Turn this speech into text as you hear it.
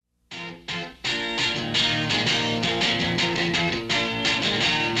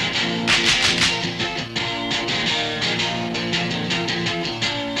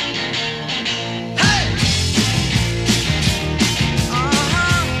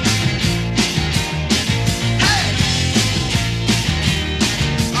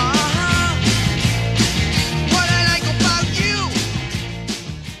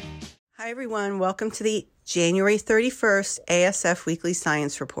everyone. Welcome to the January 31st ASF Weekly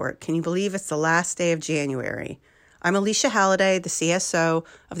Science Report. Can you believe it's the last day of January? I'm Alicia Halliday, the CSO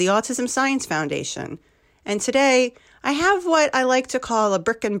of the Autism Science Foundation. And today, I have what I like to call a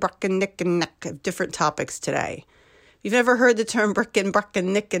brick and nick and neck of different topics today. If you've ever heard the term brick and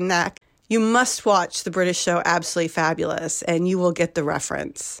nick and neck, you must watch the British show Absolutely Fabulous, and you will get the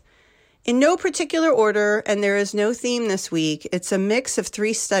reference. In no particular order, and there is no theme this week, it's a mix of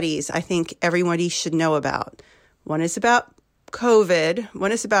three studies I think everybody should know about. One is about COVID,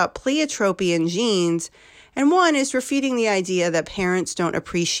 one is about pleiotropy in genes, and one is refuting the idea that parents don't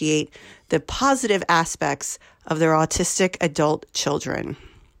appreciate the positive aspects of their autistic adult children.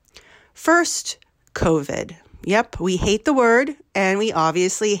 First, COVID. Yep, we hate the word, and we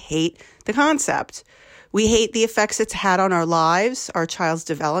obviously hate the concept. We hate the effects it's had on our lives, our child's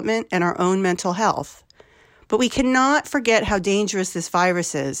development, and our own mental health. But we cannot forget how dangerous this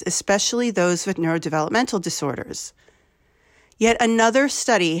virus is, especially those with neurodevelopmental disorders. Yet another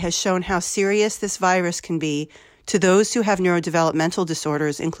study has shown how serious this virus can be to those who have neurodevelopmental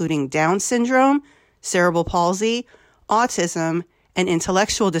disorders, including Down syndrome, cerebral palsy, autism, and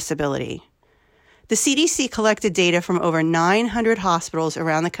intellectual disability. The CDC collected data from over 900 hospitals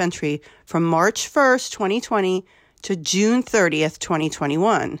around the country from March 1st, 2020 to June 30th,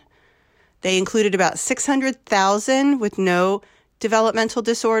 2021. They included about 600,000 with no developmental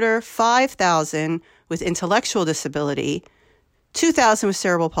disorder, 5,000 with intellectual disability, 2,000 with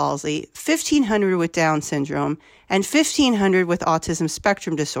cerebral palsy, 1,500 with Down syndrome, and 1,500 with autism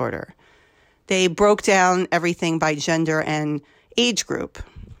spectrum disorder. They broke down everything by gender and age group.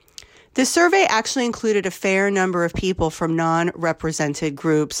 The survey actually included a fair number of people from non-represented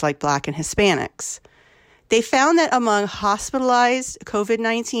groups like Black and Hispanics. They found that among hospitalized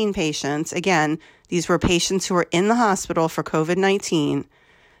COVID-19 patients, again, these were patients who were in the hospital for COVID-19,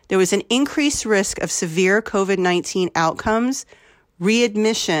 there was an increased risk of severe COVID-19 outcomes,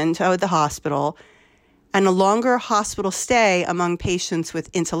 readmission to the hospital, and a longer hospital stay among patients with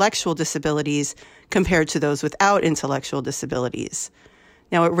intellectual disabilities compared to those without intellectual disabilities.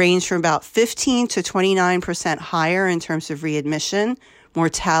 Now, it ranged from about 15 to 29% higher in terms of readmission,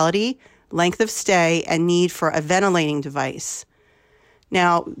 mortality, length of stay, and need for a ventilating device.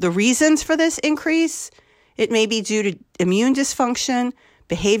 Now, the reasons for this increase, it may be due to immune dysfunction,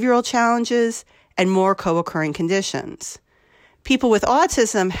 behavioral challenges, and more co-occurring conditions. People with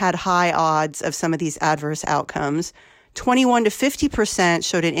autism had high odds of some of these adverse outcomes. 21 to 50%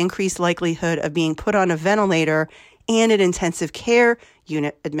 showed an increased likelihood of being put on a ventilator and an intensive care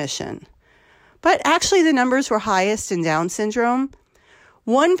unit admission. But actually, the numbers were highest in Down syndrome.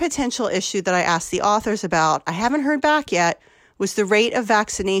 One potential issue that I asked the authors about, I haven't heard back yet, was the rate of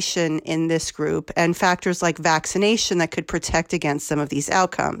vaccination in this group and factors like vaccination that could protect against some of these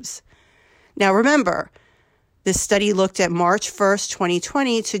outcomes. Now, remember, this study looked at March 1st,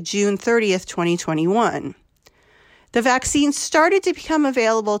 2020 to June 30th, 2021. The vaccine started to become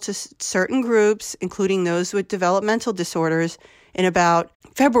available to certain groups, including those with developmental disorders, in about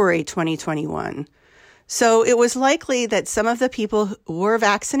February 2021. So it was likely that some of the people were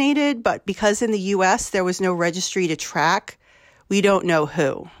vaccinated, but because in the U.S. there was no registry to track, we don't know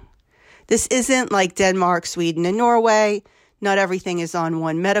who. This isn't like Denmark, Sweden, and Norway. Not everything is on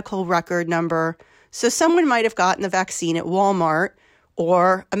one medical record number. So someone might have gotten the vaccine at Walmart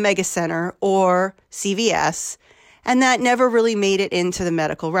or a mega center or CVS, and that never really made it into the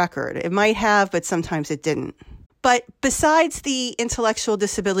medical record. It might have, but sometimes it didn't. But besides the intellectual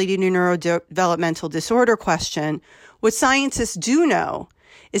disability to neurodevelopmental disorder question, what scientists do know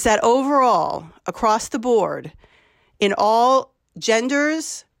is that overall, across the board, in all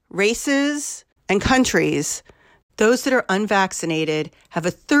genders, races, and countries, those that are unvaccinated have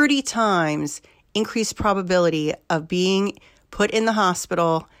a 30 times increased probability of being put in the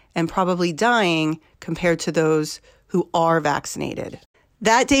hospital and probably dying compared to those who are vaccinated.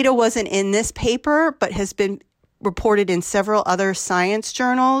 That data wasn't in this paper, but has been reported in several other science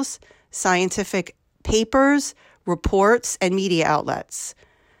journals, scientific papers, reports, and media outlets.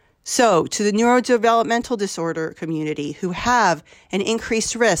 So, to the neurodevelopmental disorder community who have an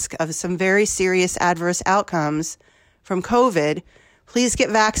increased risk of some very serious adverse outcomes from COVID, please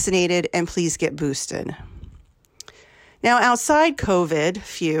get vaccinated and please get boosted. Now, outside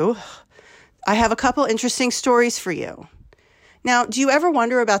COVID, I have a couple interesting stories for you. Now, do you ever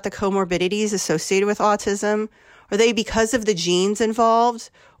wonder about the comorbidities associated with autism? Are they because of the genes involved,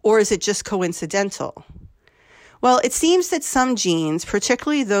 or is it just coincidental? Well, it seems that some genes,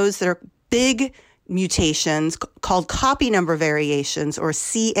 particularly those that are big mutations called copy number variations, or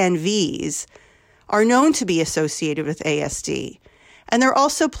CNVs, are known to be associated with ASD. And they're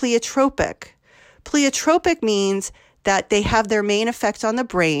also pleiotropic. Pleiotropic means that they have their main effect on the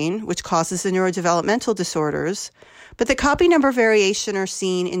brain, which causes the neurodevelopmental disorders, but the copy number variation are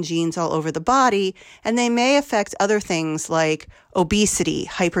seen in genes all over the body, and they may affect other things like obesity,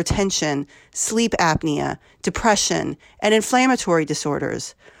 hypertension, sleep apnea, depression, and inflammatory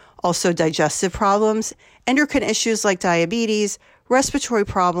disorders. Also digestive problems, endocrine issues like diabetes, respiratory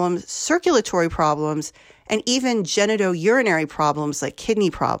problems, circulatory problems, and even genitourinary problems like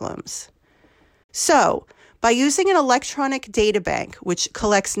kidney problems. So, by using an electronic data bank, which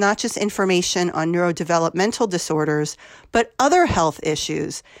collects not just information on neurodevelopmental disorders, but other health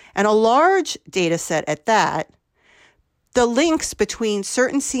issues, and a large data set at that, the links between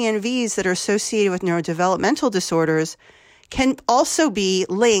certain CNVs that are associated with neurodevelopmental disorders can also be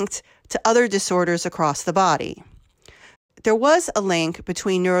linked to other disorders across the body. There was a link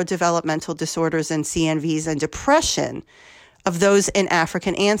between neurodevelopmental disorders and CNVs and depression of those in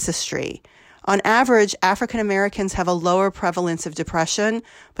African ancestry. On average, African Americans have a lower prevalence of depression,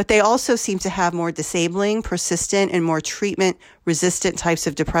 but they also seem to have more disabling, persistent, and more treatment-resistant types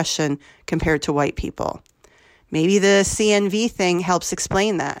of depression compared to white people. Maybe the CNV thing helps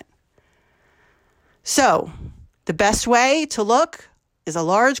explain that. So, the best way to look is a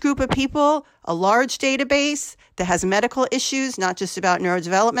large group of people, a large database that has medical issues, not just about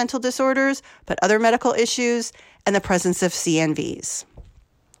neurodevelopmental disorders, but other medical issues, and the presence of CNVs.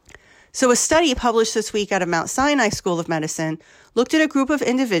 So a study published this week out of Mount Sinai School of Medicine looked at a group of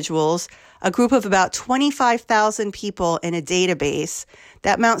individuals, a group of about 25,000 people in a database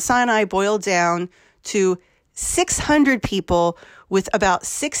that Mount Sinai boiled down to 600 people with about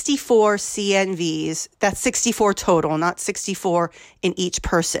 64 CNVs. That's 64 total, not 64 in each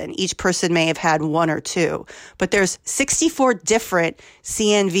person. Each person may have had one or two, but there's 64 different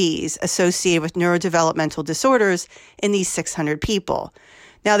CNVs associated with neurodevelopmental disorders in these 600 people.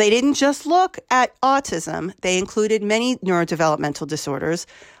 Now, they didn't just look at autism. They included many neurodevelopmental disorders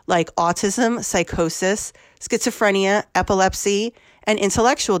like autism, psychosis, schizophrenia, epilepsy, and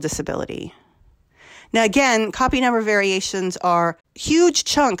intellectual disability. Now, again, copy number variations are huge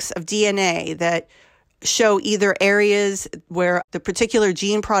chunks of DNA that show either areas where the particular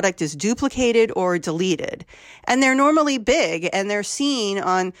gene product is duplicated or deleted. And they're normally big, and they're seen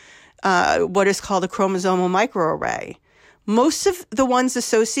on what is called a chromosomal microarray. Most of the ones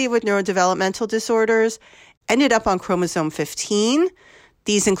associated with neurodevelopmental disorders ended up on chromosome 15.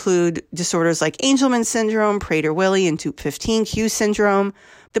 These include disorders like Angelman syndrome, Prader-Willi, and Dup15q syndrome.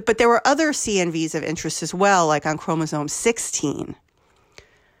 But there were other CNVs of interest as well, like on chromosome 16.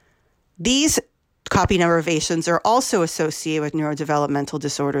 These copy number variations are also associated with neurodevelopmental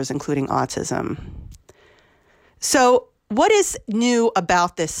disorders, including autism. So, what is new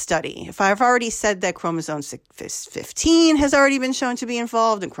about this study? If I've already said that chromosome 15 has already been shown to be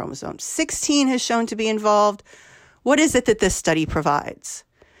involved and chromosome 16 has shown to be involved, what is it that this study provides?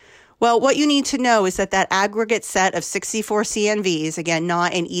 Well, what you need to know is that aggregate set of 64 CNVs, again,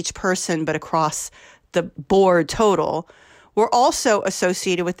 not in each person, but across the board total, were also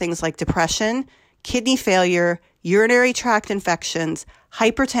associated with things like depression, kidney failure, urinary tract infections,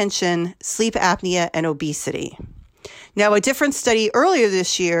 hypertension, sleep apnea, and obesity. Now, a different study earlier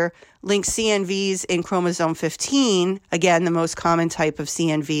this year linked CNVs in chromosome 15, again, the most common type of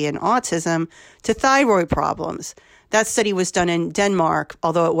CNV in autism, to thyroid problems. That study was done in Denmark,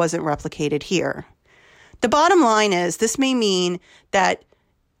 although it wasn't replicated here. The bottom line is this may mean that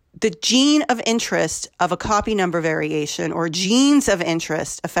the gene of interest of a copy number variation or genes of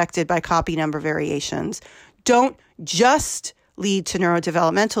interest affected by copy number variations don't just lead to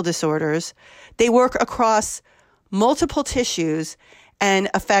neurodevelopmental disorders. They work across multiple tissues and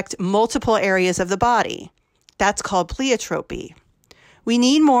affect multiple areas of the body. That's called pleiotropy. We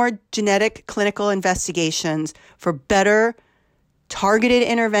need more genetic clinical investigations for better targeted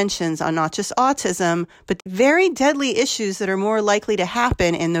interventions on not just autism, but very deadly issues that are more likely to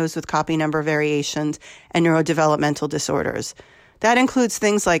happen in those with copy number variations and neurodevelopmental disorders. That includes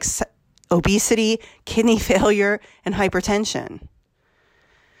things like obesity, kidney failure, and hypertension.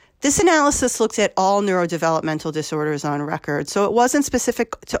 This analysis looked at all neurodevelopmental disorders on record, so it wasn't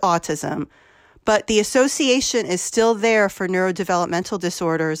specific to autism, but the association is still there for neurodevelopmental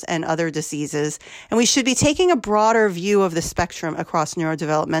disorders and other diseases, and we should be taking a broader view of the spectrum across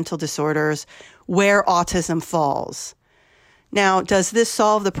neurodevelopmental disorders where autism falls. Now, does this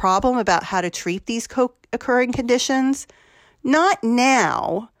solve the problem about how to treat these co-occurring conditions? Not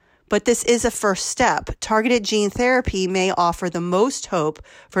now. But this is a first step. Targeted gene therapy may offer the most hope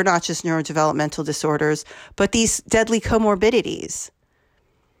for not just neurodevelopmental disorders, but these deadly comorbidities.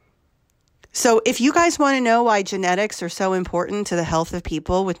 So if you guys want to know why genetics are so important to the health of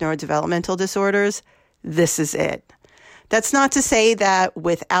people with neurodevelopmental disorders, this is it. That's not to say that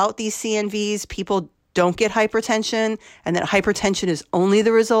without these CNVs, people don't get hypertension and that hypertension is only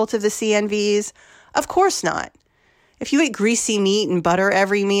the result of the CNVs. Of course not. If you eat greasy meat and butter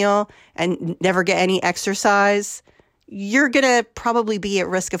every meal and never get any exercise, you're going to probably be at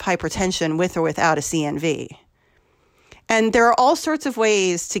risk of hypertension with or without a CNV. And there are all sorts of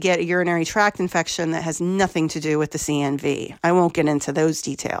ways to get a urinary tract infection that has nothing to do with the CNV. I won't get into those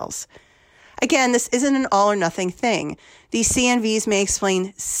details. Again, this isn't an all or nothing thing. These CNVs may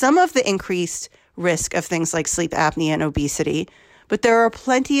explain some of the increased risk of things like sleep apnea and obesity, but there are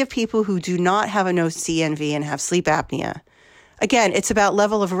plenty of people who do not have a no CNV and have sleep apnea. Again, it's about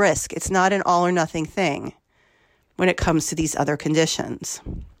level of risk. It's not an all or nothing thing when it comes to these other conditions.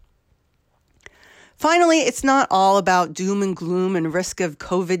 Finally, it's not all about doom and gloom and risk of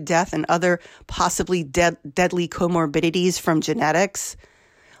COVID death and other possibly deadly comorbidities from genetics.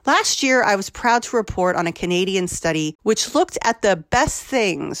 Last year, I was proud to report on a Canadian study which looked at the best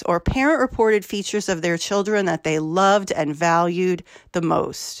things or parent-reported features of their children that they loved and valued the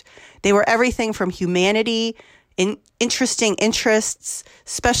most. They were everything from humanity, interesting interests,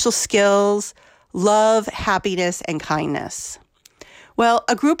 special skills, love, happiness, and kindness. Well,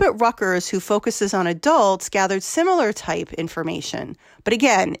 a group at Rutgers who focuses on adults gathered similar type information, but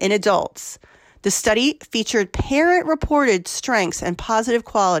again, in adults. The study featured parent-reported strengths and positive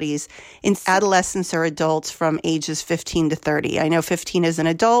qualities in adolescents or adults from ages 15 to 30. I know 15 is an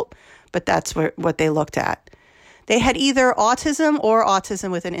adult, but that's what they looked at. They had either autism or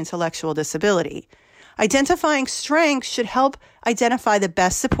autism with an intellectual disability. Identifying strengths should help identify the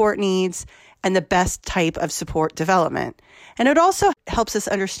best support needs and the best type of support development. And it also helps us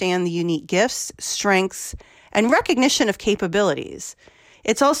understand the unique gifts, strengths, and recognition of capabilities.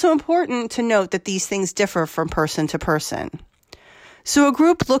 It's also important to note that these things differ from person to person. So a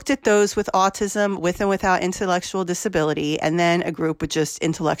group looked at those with autism with and without intellectual disability, and then a group with just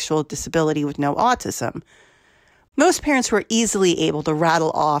intellectual disability with no autism. Most parents were easily able to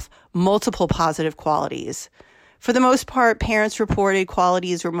rattle off multiple positive qualities. For the most part, parents reported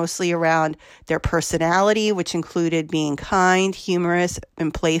qualities were mostly around their personality, which included being kind, humorous,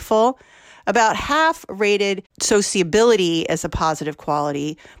 and playful. About half rated sociability as a positive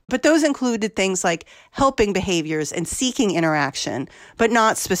quality, but those included things like helping behaviors and seeking interaction, but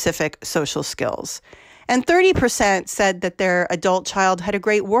not specific social skills. And 30% said that their adult child had a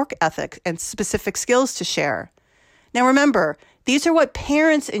great work ethic and specific skills to share. Now remember, these are what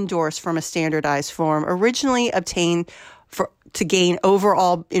parents endorse from a standardized form originally obtained to gain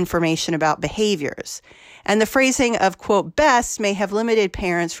overall information about behaviors. And the phrasing of, quote, best may have limited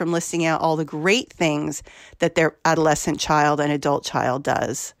parents from listing out all the great things that their adolescent child and adult child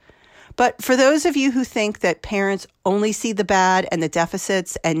does. But for those of you who think that parents only see the bad and the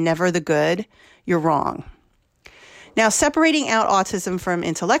deficits and never the good, you're wrong. Now, separating out autism from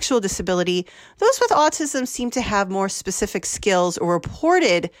intellectual disability, those with autism seem to have more specific skills or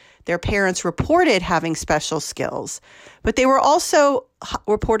their parents reported having special skills, but they were also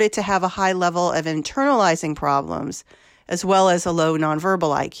reported to have a high level of internalizing problems, as well as a low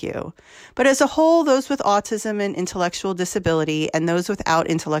nonverbal IQ. But as a whole, those with autism and intellectual disability and those without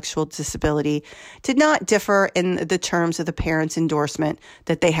intellectual disability did not differ in the terms of the parents' endorsement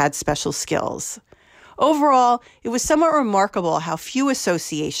that they had special skills. Overall, it was somewhat remarkable how few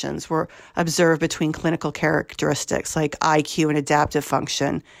associations were observed between clinical characteristics like IQ and adaptive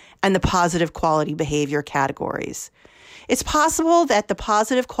function and the positive quality behavior categories. It's possible that the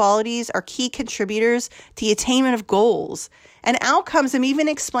positive qualities are key contributors to the attainment of goals and outcomes, and even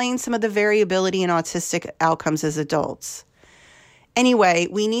explain some of the variability in autistic outcomes as adults. Anyway,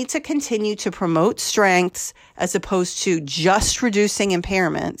 we need to continue to promote strengths as opposed to just reducing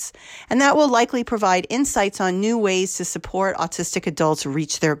impairments, and that will likely provide insights on new ways to support autistic adults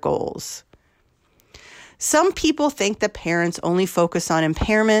reach their goals. Some people think that parents only focus on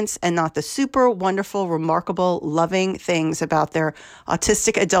impairments and not the super wonderful, remarkable, loving things about their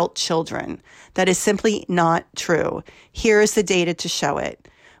autistic adult children. That is simply not true. Here is the data to show it.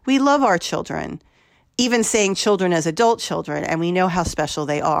 We love our children, even saying children as adult children, and we know how special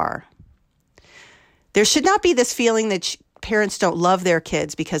they are. There should not be this feeling that parents don't love their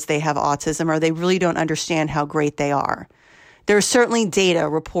kids because they have autism or they really don't understand how great they are. There is certainly data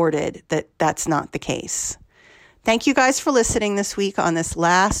reported that that's not the case. Thank you guys for listening this week on this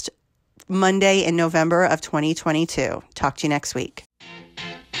last Monday in November of 2022. Talk to you next week.